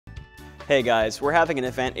Hey guys, we're having an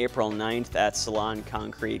event April 9th at Salon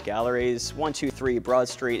Concrete Galleries, 123 Broad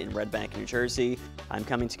Street in Red Bank, New Jersey. I'm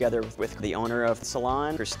coming together with the owner of the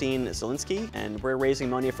salon, Christine Zielinski, and we're raising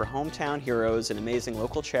money for Hometown Heroes, an amazing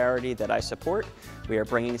local charity that I support. We are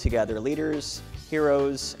bringing together leaders,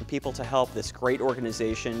 heroes, and people to help this great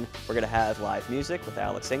organization. We're going to have live music with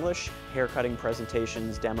Alex English, haircutting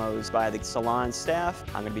presentations, demos by the salon staff.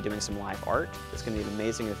 I'm going to be doing some live art. It's going to be an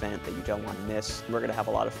amazing event that you don't want to miss. We're going to have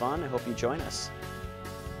a lot of fun. I hope you join us.